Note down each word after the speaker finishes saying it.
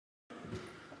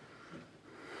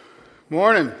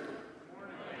Morning.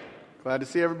 Glad to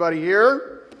see everybody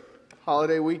here.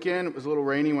 Holiday weekend. It was a little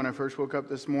rainy when I first woke up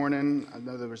this morning. I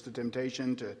know there was the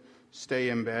temptation to stay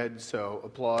in bed, so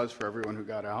applause for everyone who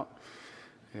got out.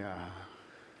 Yeah.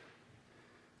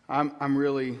 I'm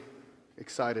really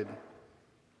excited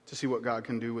to see what God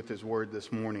can do with His Word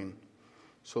this morning.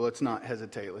 So let's not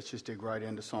hesitate. Let's just dig right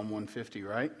into Psalm 150,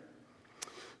 right?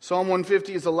 Psalm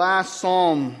 150 is the last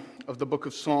psalm of the book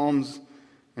of Psalms,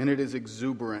 and it is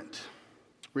exuberant.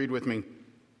 Read with me.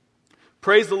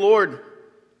 Praise the Lord.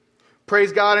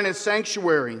 Praise God in His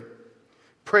sanctuary.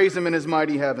 Praise Him in His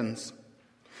mighty heavens.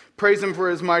 Praise Him for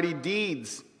His mighty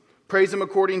deeds. Praise Him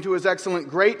according to His excellent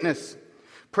greatness.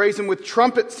 Praise Him with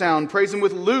trumpet sound. Praise Him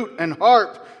with lute and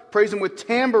harp. Praise Him with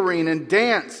tambourine and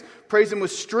dance. Praise Him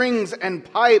with strings and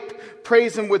pipe.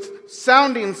 Praise Him with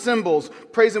sounding cymbals.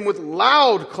 Praise Him with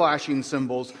loud clashing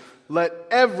cymbals. Let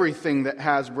everything that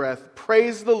has breath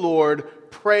praise the Lord.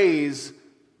 Praise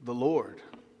the Lord.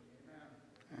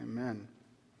 Amen.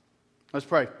 Let's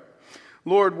pray.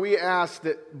 Lord, we ask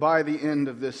that by the end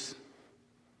of this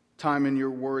time in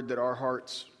your word that our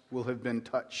hearts will have been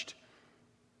touched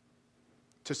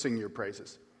to sing your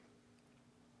praises.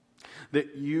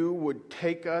 That you would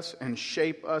take us and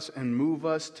shape us and move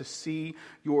us to see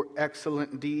your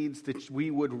excellent deeds, that we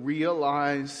would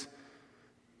realize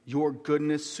your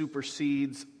goodness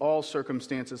supersedes all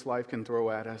circumstances life can throw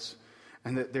at us,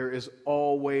 and that there is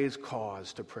always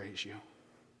cause to praise you.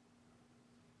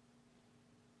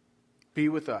 Be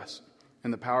with us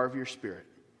in the power of your Spirit.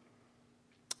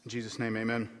 In Jesus' name,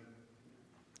 amen.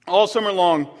 All summer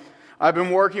long, I've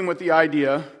been working with the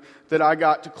idea that I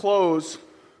got to close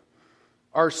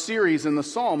our series in the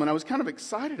Psalm, and I was kind of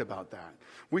excited about that.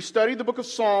 We studied the book of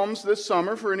Psalms this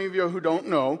summer. For any of you who don't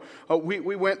know, we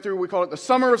went through, we call it the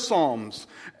Summer of Psalms.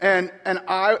 And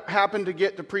I happened to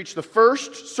get to preach the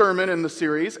first sermon in the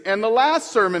series and the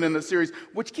last sermon in the series,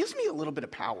 which gives me a little bit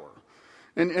of power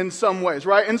in some ways,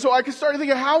 right? And so I started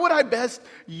thinking, how would I best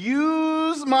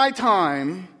use my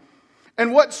time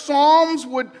and what Psalms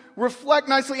would reflect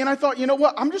nicely? And I thought, you know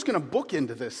what? I'm just going to book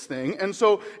into this thing. And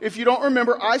so if you don't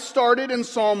remember, I started in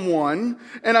Psalm 1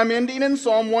 and I'm ending in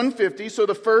Psalm 150. So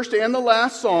the first and the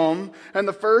last Psalm and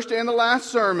the first and the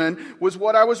last sermon was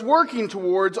what I was working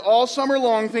towards all summer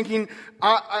long, thinking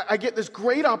I get this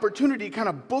great opportunity to kind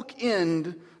of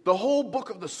bookend the whole book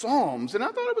of the Psalms. And I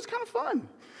thought it was kind of fun.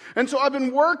 And so I've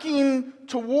been working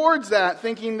towards that,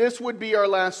 thinking this would be our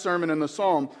last sermon in the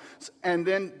Psalms. And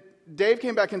then Dave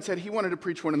came back and said he wanted to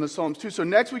preach one in the Psalms too. So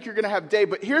next week you're going to have Dave.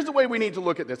 But here's the way we need to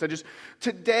look at this.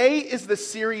 Today is the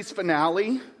series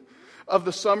finale of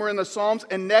the summer in the Psalms.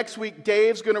 And next week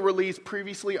Dave's going to release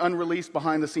previously unreleased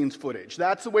behind the scenes footage.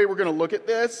 That's the way we're going to look at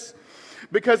this.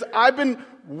 Because I've been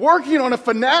working on a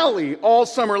finale all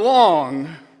summer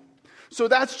long. So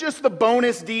that's just the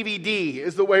bonus DVD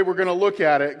is the way we're going to look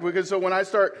at it. Because so when I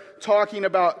start talking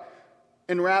about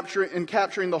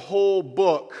capturing the whole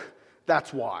book,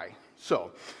 that's why.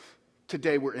 So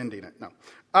today we're ending it. No.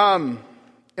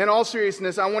 In all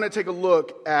seriousness, I want to take a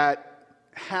look at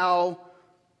how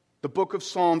the book of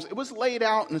Psalms, it was laid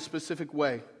out in a specific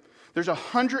way. There's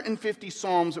 150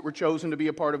 Psalms that were chosen to be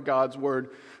a part of God's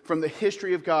Word from the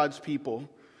history of God's people.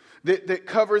 That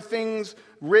cover things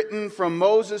written from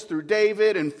Moses through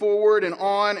David and forward and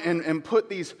on and put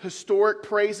these historic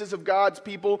praises of God's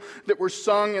people that were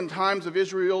sung in times of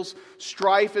Israel's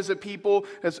strife as a people,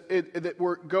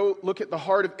 go look at the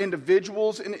heart of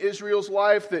individuals in Israel's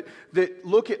life, that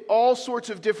look at all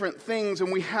sorts of different things,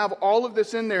 and we have all of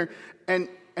this in there, and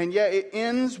yet it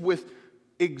ends with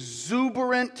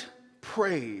exuberant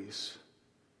praise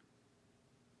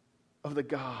of the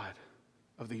God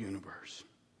of the universe.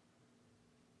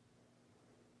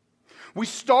 We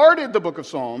started the book of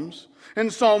Psalms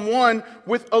in Psalm 1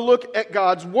 with a look at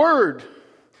God's Word.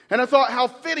 And I thought how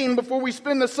fitting before we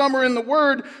spend the summer in the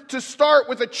Word to start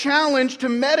with a challenge to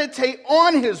meditate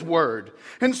on His Word.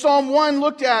 And Psalm 1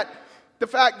 looked at the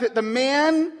fact that the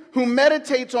man who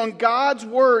meditates on God's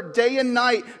Word day and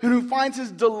night and who finds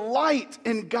his delight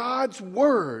in God's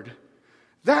Word,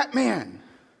 that man,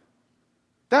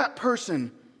 that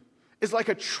person is like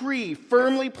a tree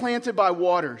firmly planted by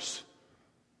waters,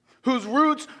 whose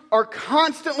roots are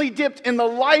constantly dipped in the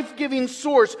life-giving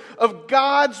source of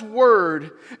God's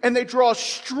Word, and they draw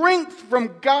strength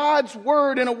from God's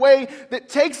Word in a way that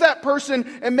takes that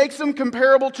person and makes them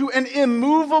comparable to an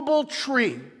immovable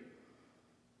tree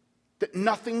that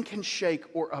nothing can shake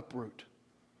or uproot.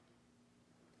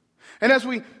 And as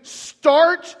we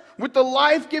start with the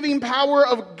life-giving power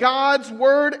of God's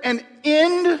Word and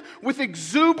end with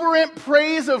exuberant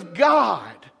praise of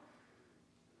God,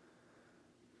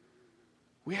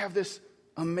 we have this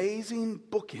amazing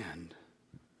bookend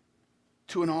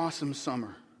to an awesome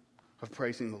summer of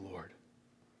praising the Lord.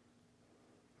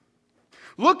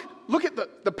 Look at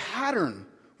the pattern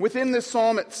within this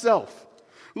psalm itself.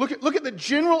 Look at the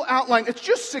general outline. It's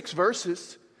just 6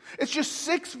 verses. It's just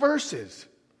 6 verses.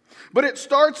 But it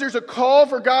starts, there's a call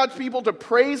for God's people to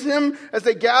praise Him as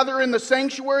they gather in the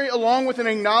sanctuary, along with an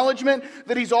acknowledgement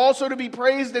that He's also to be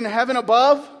praised in heaven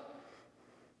above.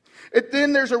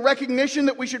 Then there's a recognition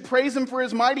that we should praise Him for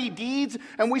His mighty deeds.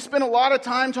 And we spent a lot of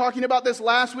time talking about this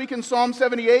last week in Psalm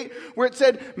 78, where it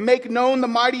said, make known the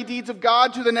mighty deeds of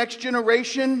God to the next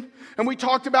generation. And we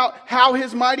talked about how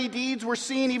His mighty deeds were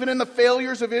seen even in the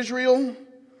failures of Israel.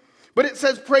 But it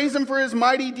says praise Him for His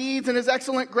mighty deeds and His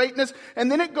excellent greatness. And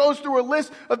then it goes through a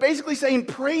list of basically saying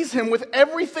praise Him with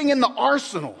everything in the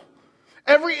arsenal.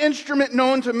 Every instrument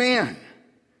known to man.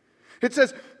 It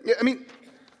says,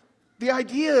 the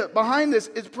idea behind this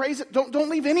is praise it. Don't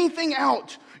leave anything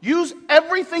out. Use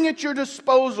everything at your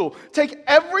disposal. Take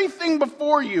everything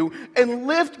before you and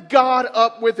lift God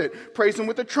up with it. Praise Him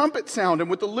with the trumpet sound and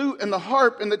with the lute and the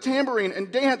harp and the tambourine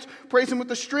and dance. Praise Him with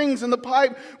the strings and the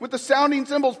pipe, with the sounding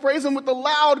cymbals. Praise Him with the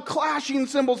loud clashing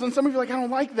cymbals. And some of you are like, I don't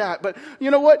like that. But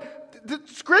you know what? The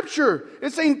Scripture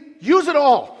is saying use it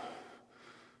all.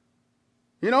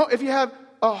 If you have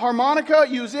a harmonica,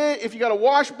 use it. If you got a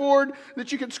washboard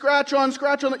that you can scratch on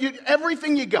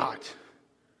everything you got.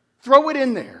 Throw it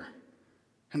in there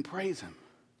and praise Him.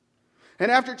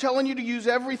 And after telling you to use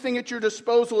everything at your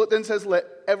disposal, it then says, let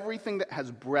everything that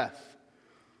has breath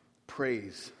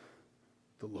praise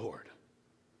the Lord.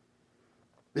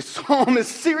 This psalm is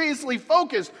seriously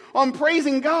focused on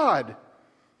praising God.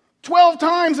 12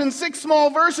 times in 6 small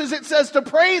verses it says to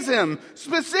praise Him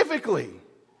specifically.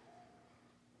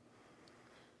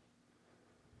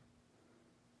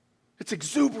 It's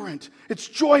exuberant. It's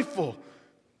joyful.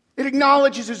 It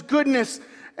acknowledges His goodness.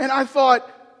 And I thought,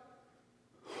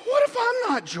 what if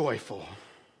I'm not joyful?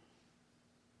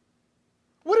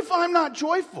 What if I'm not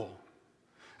joyful?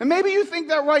 And maybe you think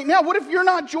that right now. What if you're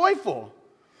not joyful?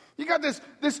 You got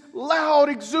this loud,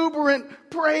 exuberant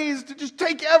praise to just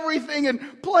take everything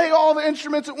and play all the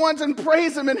instruments at once and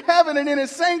praise Him in heaven and in His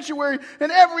sanctuary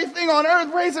and everything on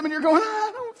earth, praise Him, and you're going,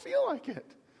 I don't feel like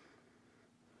it.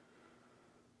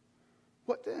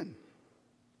 What then?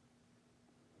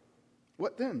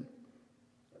 What then?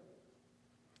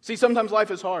 See, sometimes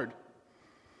life is hard.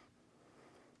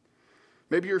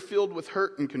 Maybe you're filled with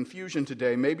hurt and confusion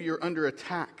today. Maybe you're under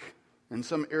attack in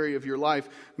some area of your life.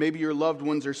 Maybe your loved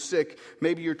ones are sick.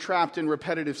 Maybe you're trapped in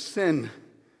repetitive sin.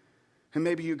 And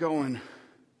maybe you're going,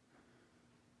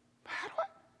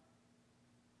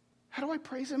 how do I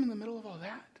praise Him in the middle of all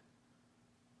that?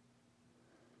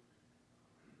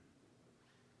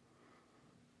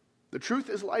 The truth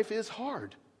is, life is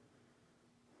hard.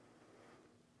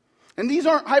 And these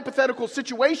aren't hypothetical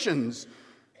situations.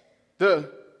 The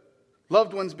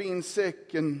loved ones being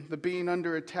sick and the being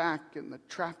under attack and the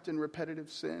trapped in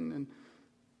repetitive sin. And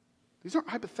these aren't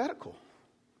hypothetical.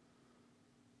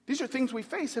 These are things we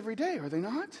face every day, are they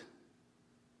not?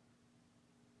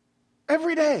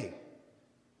 Every day.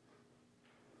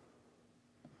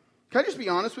 Can I just be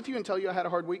honest with you and tell you I had a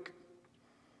hard week?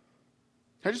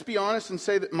 Can I just be honest and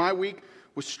say that my week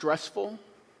was stressful?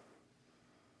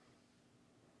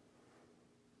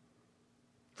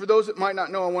 For those that might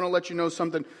not know, I want to let you know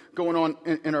something going on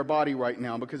in our body right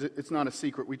now, because it's not a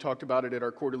secret. We talked about it at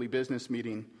our quarterly business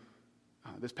meeting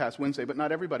this past Wednesday, but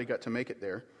not everybody got to make it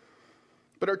there.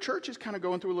 But our church is kind of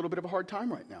going through a little bit of a hard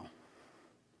time right now.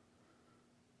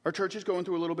 Our church is going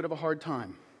through a little bit of a hard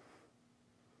time.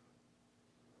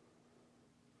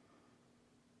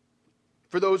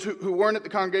 For those who weren't at the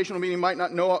congregational meeting, might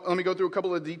not know, let me go through a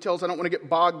couple of details. I don't want to get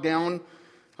bogged down,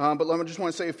 but I just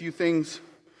want to say a few things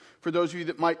for those of you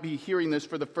that might be hearing this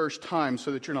for the first time,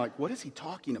 so that you're not like, what is he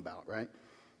talking about, right?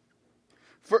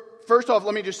 First off,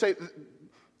 let me just say,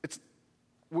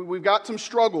 we've got some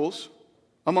struggles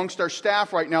amongst our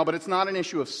staff right now, but it's not an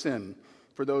issue of sin,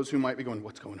 for those who might be going,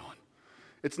 what's going on?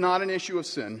 It's not an issue of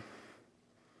sin.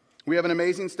 We have an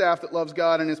amazing staff that loves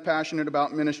God and is passionate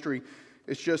about ministry.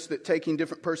 It's just that taking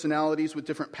different personalities with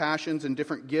different passions and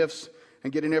different gifts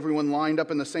and getting everyone lined up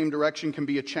in the same direction can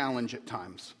be a challenge at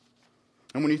times.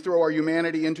 And when you throw our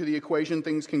humanity into the equation,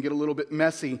 things can get a little bit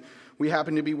messy. We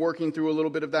happen to be working through a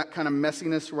little bit of that kind of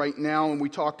messiness right now, and we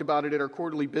talked about it at our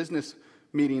quarterly business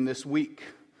meeting this week.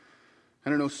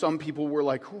 And I know some people were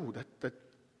like, ooh,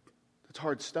 that's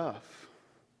hard stuff.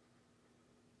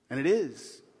 And it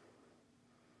is.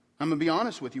 I'm going to be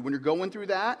honest with you. When you're going through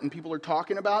that and people are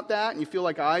talking about that and you feel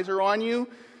like eyes are on you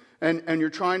and you're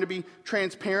trying to be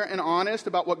transparent and honest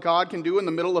about what God can do in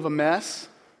the middle of a mess,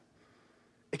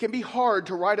 It can be hard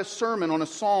to write a sermon on a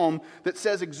psalm that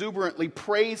says exuberantly,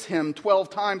 praise him 12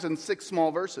 times in 6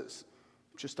 small verses.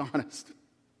 Just honest.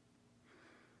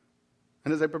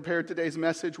 And as I prepared today's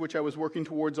message, which I was working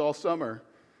towards all summer,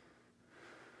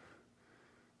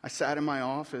 I sat in my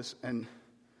office and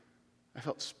I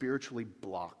felt spiritually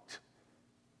blocked.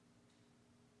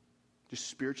 Just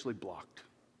spiritually blocked.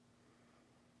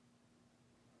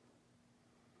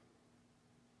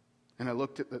 And I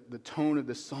looked at the tone of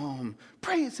the psalm.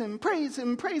 Praise him, praise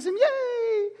him, praise him,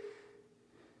 yay!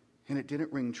 And it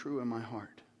didn't ring true in my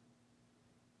heart.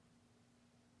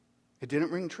 It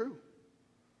didn't ring true.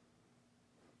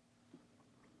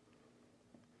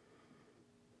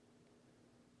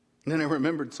 And then I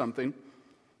remembered something.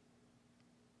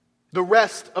 The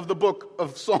rest of the book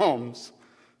of Psalms.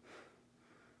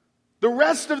 The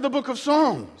rest of the book of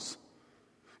Psalms.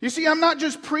 You see, I'm not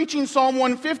just preaching Psalm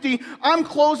 150, I'm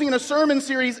closing a sermon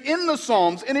series in the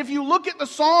Psalms. And if you look at the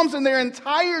Psalms in their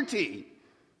entirety,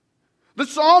 the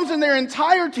Psalms in their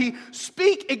entirety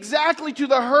speak exactly to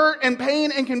the hurt and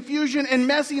pain and confusion and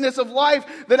messiness of life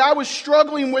that I was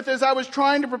struggling with as I was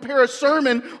trying to prepare a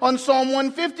sermon on Psalm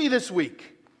 150 this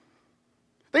week.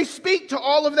 They speak to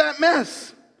all of that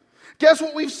mess. Guess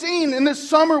what we've seen in this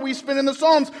summer we spent in the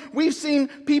Psalms? We've seen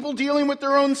people dealing with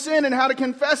their own sin and how to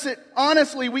confess it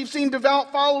honestly. We've seen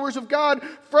devout followers of God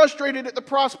frustrated at the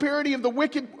prosperity of the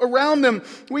wicked around them.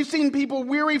 We've seen people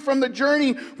weary from the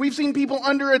journey. We've seen people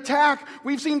under attack.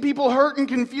 We've seen people hurt and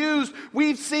confused.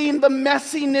 We've seen the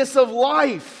messiness of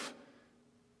life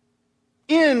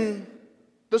in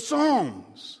the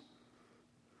Psalms.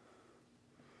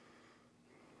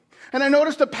 And I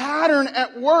noticed a pattern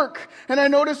at work. And I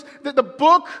noticed that the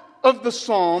book of the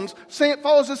Psalms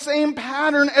follows the same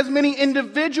pattern as many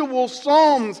individual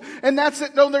Psalms. And that's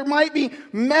that though there might be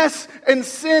mess and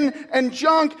sin and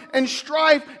junk and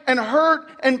strife and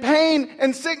hurt and pain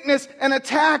and sickness and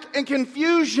attack and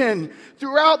confusion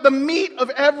throughout the meat of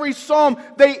every Psalm,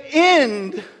 they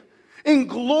end in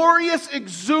glorious,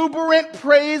 exuberant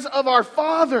praise of our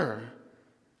Father.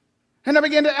 And I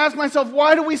began to ask myself,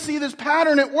 why do we see this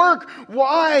pattern at work?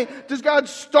 Why does God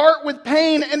start with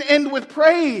pain and end with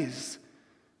praise?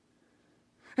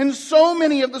 And so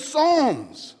many of the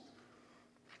Psalms.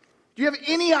 Do you have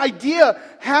any idea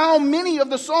how many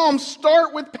of the Psalms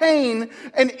start with pain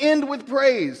and end with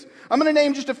praise? I'm going to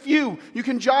name just a few. You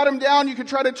can jot them down. You can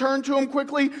try to turn to them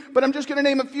quickly. But I'm just going to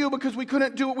name a few because we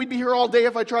couldn't do it. We'd be here all day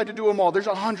if I tried to do them all. There's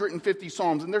 150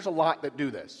 Psalms, and there's a lot that do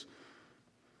this.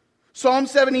 Psalm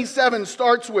 77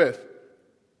 starts with,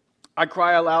 I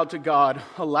cry aloud to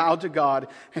God,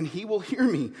 and he will hear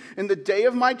me. In the day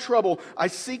of my trouble, I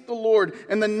seek the Lord.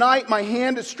 In the night, my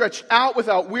hand is stretched out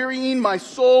without wearying. My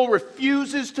soul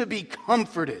refuses to be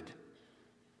comforted.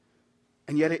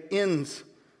 And yet it ends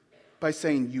by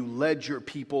saying, you led your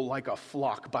people like a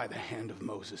flock by the hand of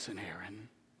Moses and Aaron.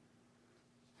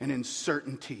 And in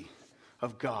certainty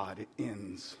of God, it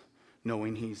ends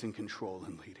knowing he's in control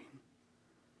and leading.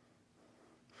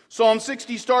 Psalm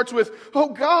 60 starts with, oh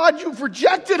God, you've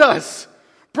rejected us,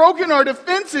 broken our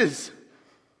defenses.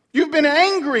 You've been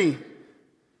angry.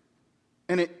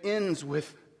 And it ends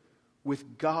with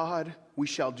God we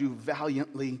shall do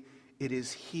valiantly. It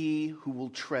is he who will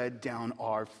tread down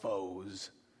our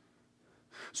foes.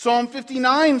 Psalm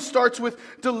 59 starts with,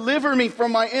 deliver me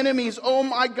from my enemies. Oh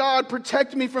my God,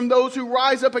 protect me from those who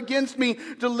rise up against me.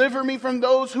 Deliver me from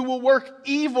those who will work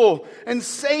evil and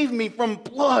save me from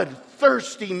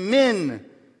bloodthirsty men.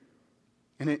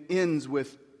 And it ends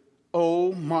with,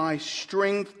 oh my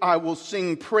strength, I will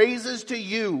sing praises to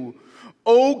you.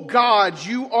 Oh God,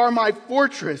 you are my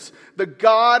fortress, the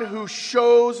God who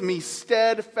shows me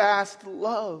steadfast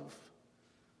love.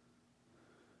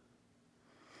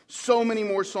 So many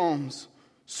more Psalms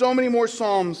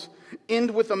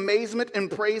end with amazement and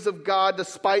praise of God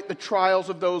despite the trials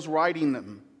of those writing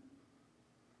them.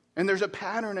 And there's a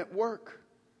pattern at work.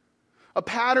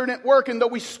 And though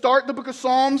we start the book of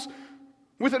Psalms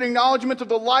with an acknowledgement of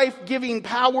the life-giving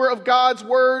power of God's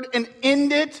word and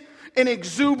end it in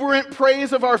exuberant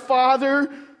praise of our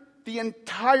Father, the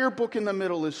entire book in the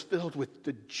middle is filled with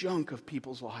the junk of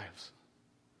people's lives.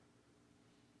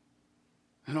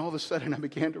 And all of a sudden I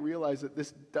began to realize that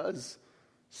this does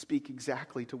speak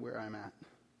exactly to where I'm at.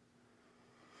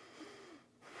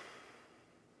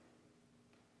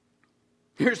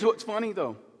 Here's what's funny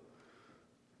though.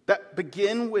 That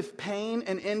begin with pain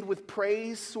and end with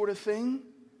praise sort of thing.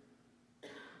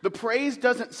 The praise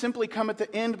doesn't simply come at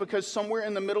the end because somewhere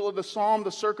in the middle of the psalm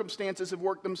the circumstances have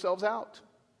worked themselves out.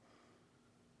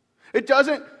 It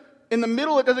doesn't, in the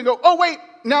middle it doesn't go, oh wait,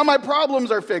 now my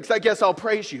problems are fixed, I guess I'll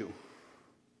praise you.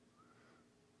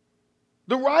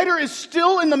 The writer is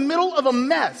still in the middle of a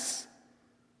mess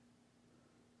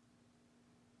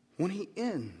when he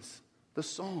ends the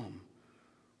psalm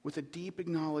with a deep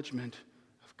acknowledgement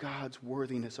of God's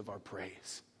worthiness of our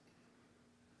praise.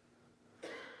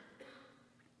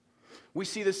 We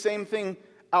see the same thing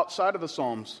outside of the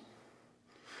Psalms.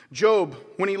 Job,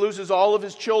 when he loses all of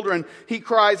his children, he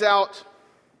cries out,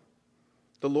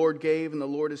 "The Lord gave and the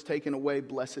Lord has taken away.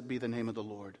 Blessed be the name of the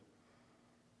Lord."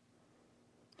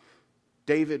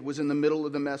 David was in the middle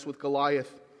of the mess with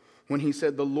Goliath when he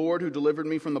said, "The Lord who delivered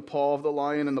me from the paw of the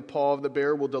lion and the paw of the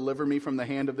bear will deliver me from the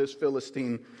hand of this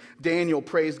Philistine." Daniel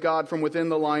praised God from within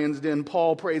the lion's den.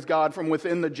 Paul praised God from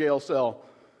within the jail cell.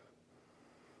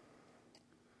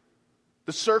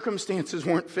 The circumstances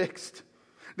weren't fixed.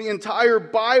 The entire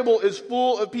Bible is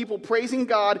full of people praising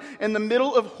God in the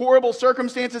middle of horrible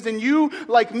circumstances, and you,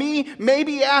 like me, may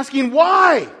be asking,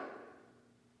 why?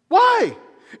 Why?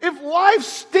 If life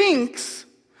stinks,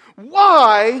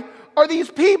 why are these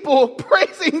people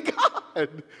praising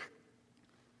God?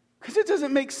 Because it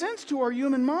doesn't make sense to our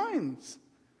human minds.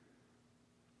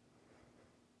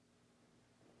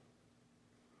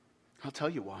 I'll tell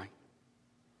you why.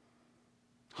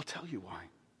 I'll tell you why.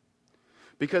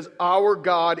 Because our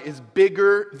God is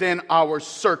bigger than our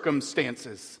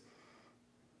circumstances.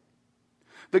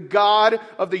 The God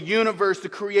of the universe, the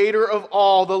creator of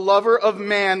all, the lover of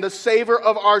man, the savior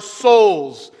of our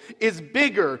souls, is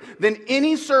bigger than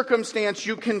any circumstance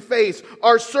you can face.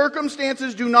 Our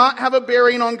circumstances do not have a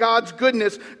bearing on God's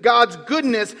goodness. God's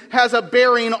goodness has a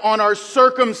bearing on our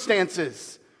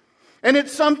circumstances. And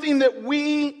it's something that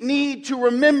we need to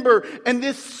remember. And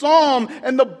this psalm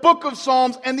and the book of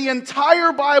Psalms and the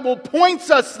entire Bible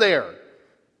points us there.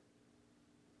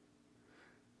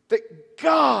 That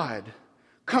God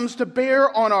comes to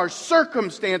bear on our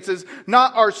circumstances,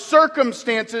 not our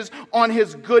circumstances on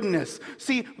His goodness.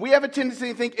 See, we have a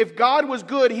tendency to think if God was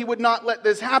good, He would not let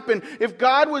this happen. If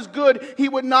God was good, He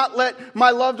would not let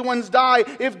my loved ones die.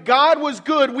 If God was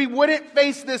good, we wouldn't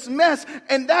face this mess.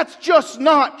 And that's just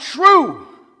not true.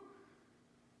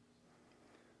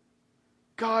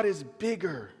 God is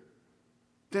bigger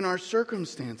than our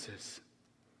circumstances.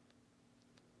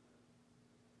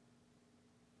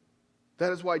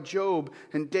 That is why Job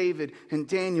and David and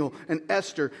Daniel and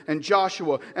Esther and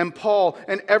Joshua and Paul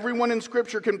and everyone in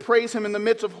Scripture can praise Him in the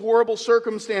midst of horrible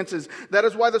circumstances. That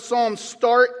is why the Psalms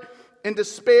start in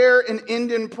despair and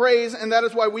end in praise. And that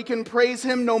is why we can praise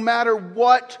Him no matter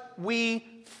what we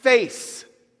face.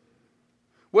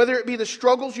 Whether it be the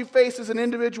struggles you face as an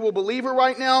individual believer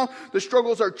right now, the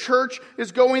struggles our church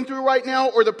is going through right now,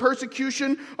 or the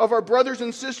persecution of our brothers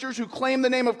and sisters who claim the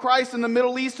name of Christ in the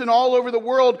Middle East and all over the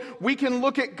world, we can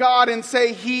look at God and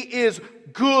say He is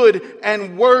good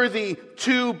and worthy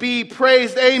to be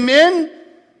praised. Amen?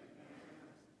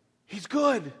 He's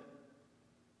good.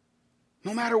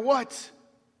 No matter what.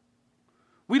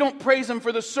 We don't praise Him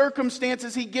for the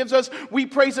circumstances He gives us. We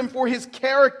praise Him for His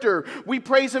character. We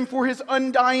praise Him for His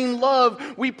undying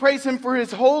love. We praise Him for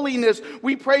His holiness.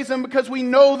 We praise Him because we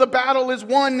know the battle is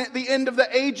won at the end of the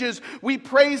ages. We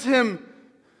praise Him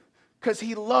because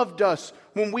He loved us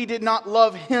when we did not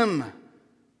love Him.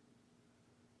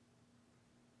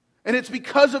 And it's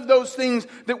because of those things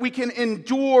that we can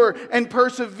endure and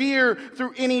persevere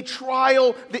through any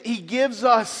trial that He gives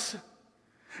us.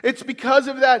 It's because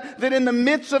of that in the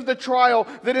midst of the trial,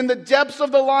 that in the depths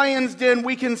of the lion's den,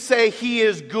 we can say He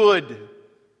is good.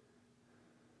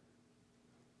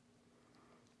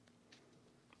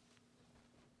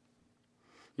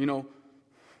 You know,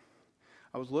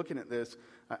 I was looking at this.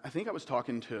 I think I was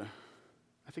talking to,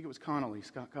 it was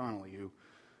Scott Connolly, who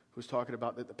was talking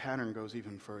about that the pattern goes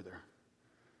even further.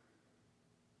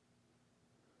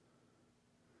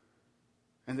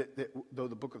 And that though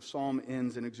the book of Psalm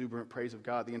ends in exuberant praise of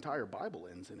God, the entire Bible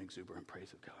ends in exuberant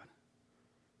praise of God.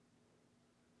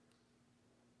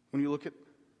 When you look at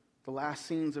the last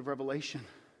scenes of Revelation,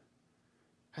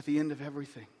 at the end of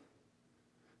everything,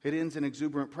 it ends in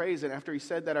exuberant praise. And after he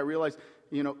said that, I realized,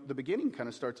 the beginning kind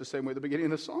of starts the same way the beginning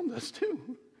of the Psalm does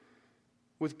too.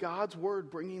 With God's word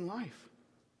bringing life.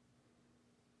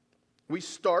 We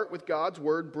start with God's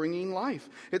word bringing life.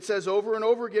 It says over and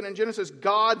over again in Genesis,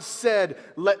 God said,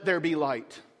 let there be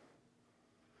light.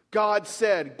 God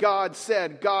said, God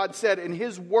said, God said, and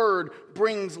His word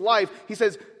brings life. He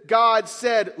says, God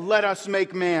said, let us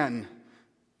make man.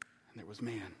 And there was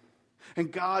man.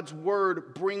 And God's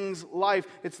word brings life.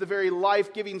 It's the very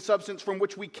life-giving substance from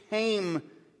which we came.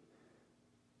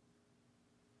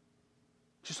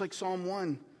 Just like Psalm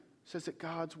 1 says that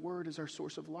God's word is our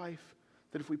source of life.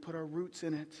 That if we put our roots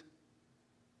in it,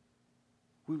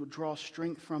 we will draw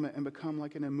strength from it and become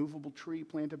like an immovable tree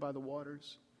planted by the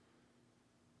waters.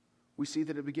 We see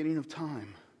that at the beginning of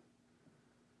time,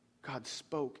 God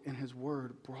spoke and his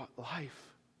word brought life.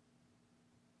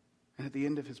 And at the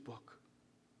end of his book,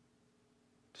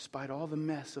 despite all the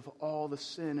mess of all the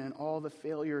sin and all the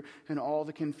failure and all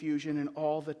the confusion and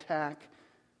all the attack,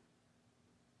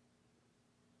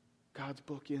 God's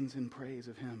book ends in praise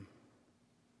of him.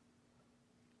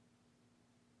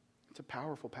 It's a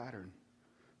powerful pattern.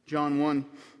 John 1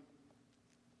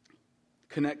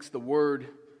 connects the word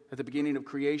at the beginning of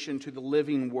creation to the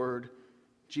living word,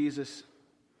 Jesus,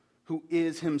 who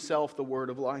is himself the word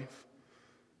of life.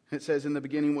 It says, in the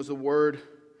beginning was the Word,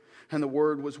 and the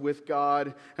Word was with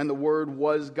God, and the Word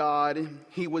was God.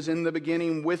 He was in the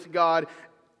beginning with God.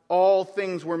 All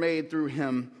things were made through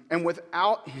him, and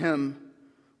without him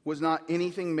was not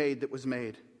anything made that was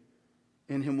made.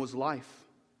 In him was life,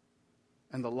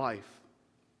 and the life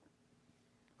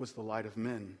was the light of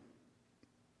men.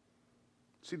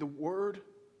 See, the Word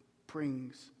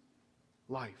brings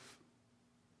life.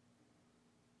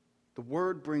 The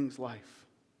Word brings life.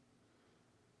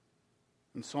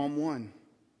 In Psalm 1,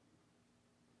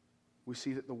 we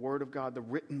see that the Word of God, the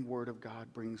written Word of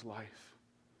God, brings life.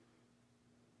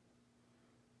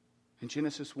 In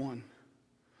Genesis 1,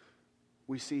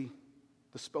 we see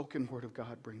the spoken Word of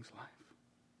God brings life.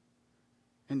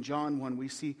 In John 1, we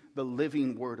see the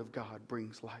living Word of God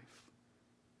brings life.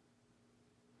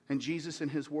 And Jesus and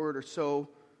his Word are so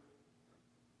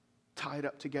tied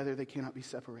up together they cannot be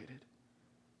separated.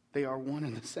 They are one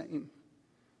and the same.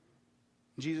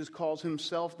 Jesus calls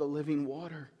himself the living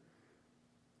water.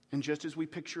 And just as we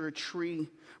picture a tree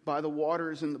by the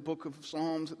waters in the book of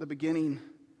Psalms at the beginning,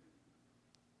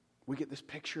 we get this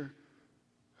picture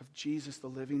of Jesus, the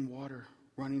living water,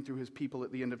 running through his people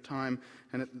at the end of time.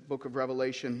 And at the book of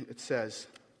Revelation, it says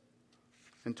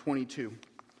in 22,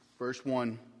 verse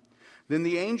 1, then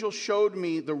the angel showed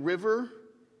me the river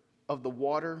of the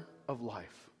water of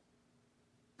life,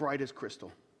 bright as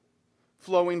crystal,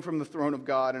 flowing from the throne of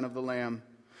God and of the Lamb,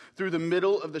 through the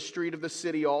middle of the street of the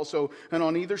city also, and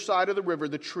on either side of the river,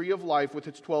 the tree of life with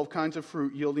its 12 kinds of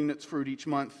fruit, yielding its fruit each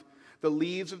month. The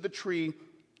leaves of the tree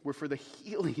were for the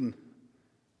healing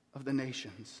of the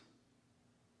nations.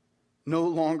 No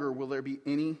longer will there be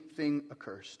anything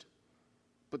accursed,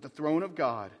 but the throne of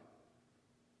God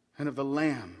and of the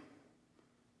Lamb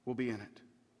will be in it,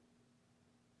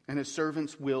 and his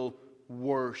servants will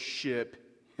worship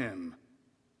him.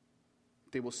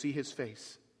 They will see his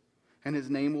face, and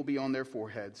his name will be on their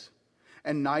foreheads,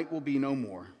 and night will be no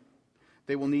more.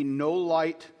 They will need no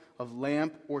light of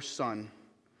lamp or sun,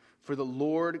 for the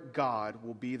Lord God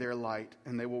will be their light,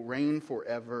 and they will reign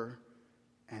forever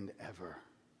and ever.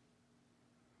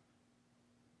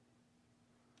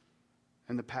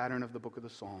 And the pattern of the book of the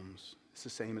Psalms is the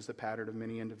same as the pattern of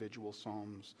many individual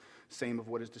psalms, same of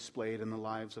what is displayed in the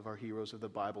lives of our heroes of the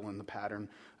Bible and the pattern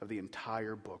of the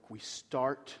entire book. We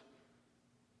start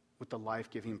with the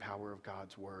life-giving power of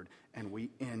God's word, and we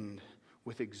end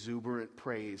with exuberant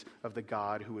praise of the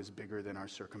God who is bigger than our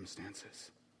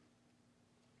circumstances.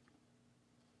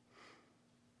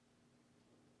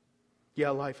 Yeah,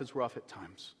 life is rough at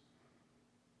times.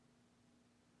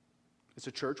 As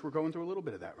a church, we're going through a little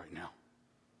bit of that right now.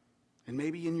 And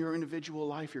maybe in your individual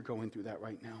life, you're going through that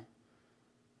right now.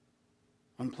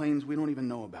 On planes we don't even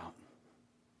know about.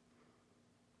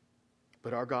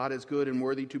 But our God is good and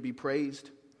worthy to be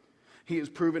praised. He has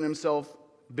proven himself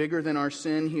bigger than our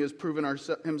sin. He has proven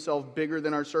himself bigger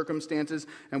than our circumstances.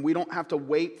 And we don't have to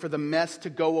wait for the mess to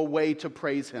go away to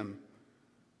praise him.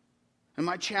 And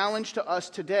my challenge to us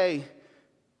today,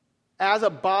 as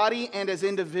a body and as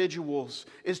individuals,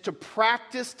 is to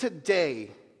practice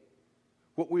today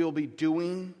what we will be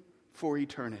doing for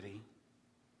eternity.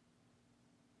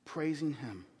 Praising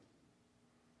him.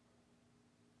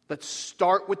 Let's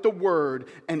start with the word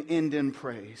and end in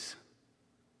praise.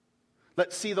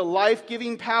 Let's see the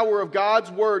life-giving power of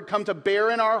God's word come to bear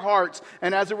in our hearts.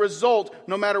 And as a result,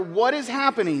 no matter what is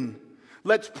happening,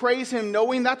 let's praise him,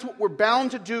 knowing that's what we're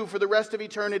bound to do for the rest of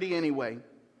eternity anyway.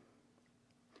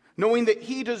 Knowing that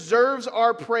he deserves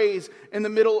our praise in the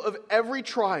middle of every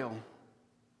trial.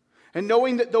 And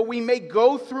knowing that though we may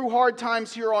go through hard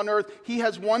times here on earth, he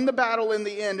has won the battle in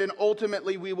the end, and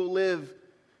ultimately we will live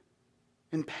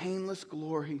in painless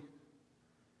glory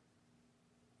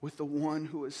with the one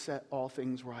who has set all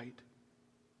things right.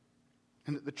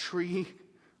 And that the tree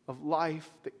of life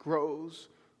that grows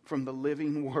from the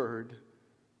living word,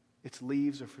 its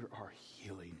leaves are for our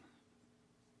healing,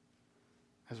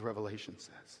 as Revelation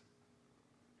says.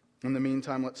 In the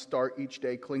meantime, let's start each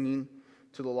day clinging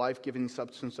to the life-giving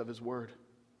substance of his word.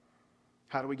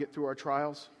 How do we get through our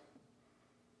trials?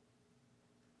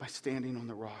 By standing on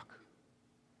the rock.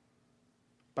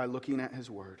 By looking at his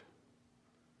word.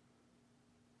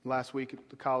 Last week at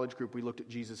the college group, we looked at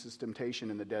Jesus'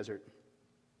 temptation in the desert.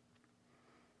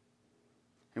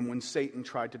 And when Satan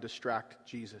tried to distract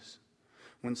Jesus,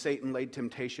 when Satan laid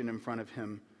temptation in front of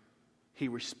him, he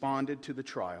responded to the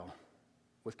trial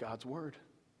with God's word.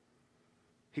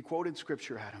 He quoted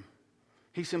scripture at him.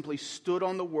 He simply stood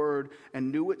on the word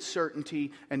and knew its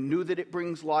certainty and knew that it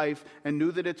brings life and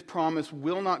knew that its promise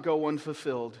will not go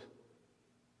unfulfilled.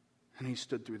 And he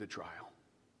stood through the trial.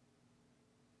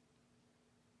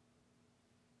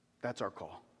 That's our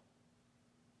call.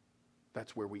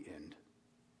 That's where we end.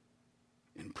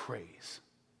 In praise.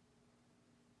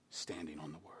 Standing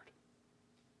on the word.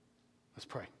 Let's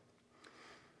pray.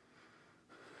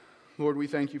 Lord, we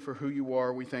thank you for who you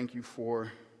are. We thank you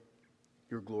for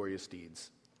your glorious deeds.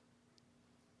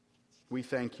 We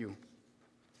thank you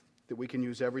that we can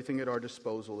use everything at our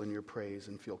disposal in your praise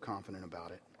and feel confident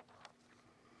about it.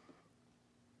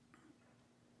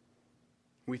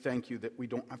 We thank you that we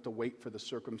don't have to wait for the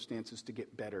circumstances to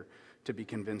get better to be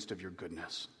convinced of your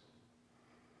goodness.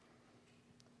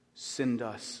 Send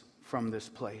us from this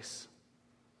place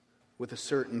with a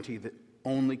certainty that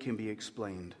only can be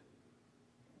explained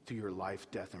through your life,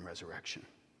 death, and resurrection.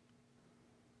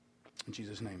 In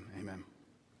Jesus' name, amen.